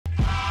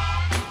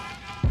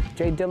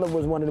J Dilla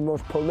was one of the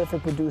most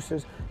prolific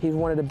producers. He's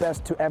one of the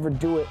best to ever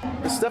do it.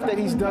 The stuff that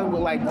he's done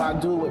with like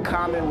Badu, with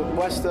Common, with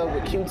Busta,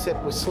 with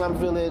Q-Tip, with Slum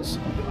Village,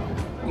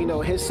 you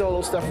know, his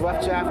solo stuff,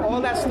 Rough Draft,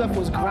 all that stuff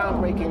was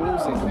groundbreaking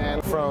music, man.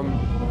 From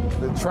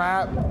the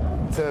trap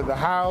to the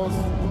house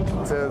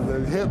to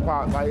the hip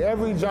hop, like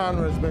every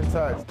genre has been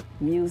touched.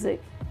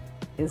 Music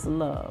is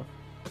love.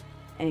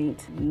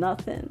 Ain't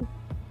nothing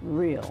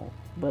real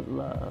but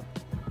love.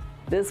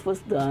 This was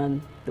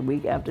done the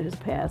week after his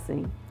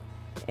passing,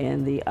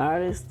 and the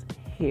artists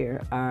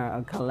here are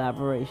a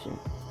collaboration.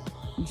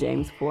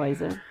 James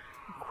Poyser,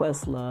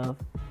 Questlove,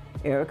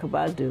 Erykah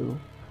Badu.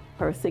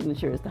 Her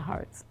signature is the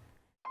hearts.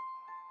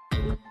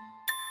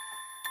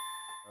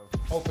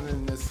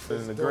 Opening this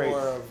door great.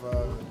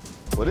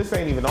 of... Well, this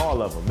ain't even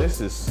all of them.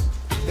 This is...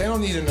 They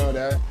don't need to know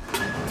that.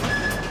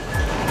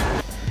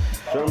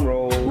 Drum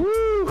roll.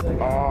 Woo!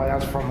 Oh,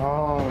 that's from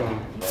home.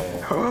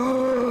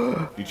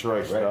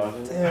 Detroit stuff.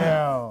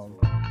 Damn.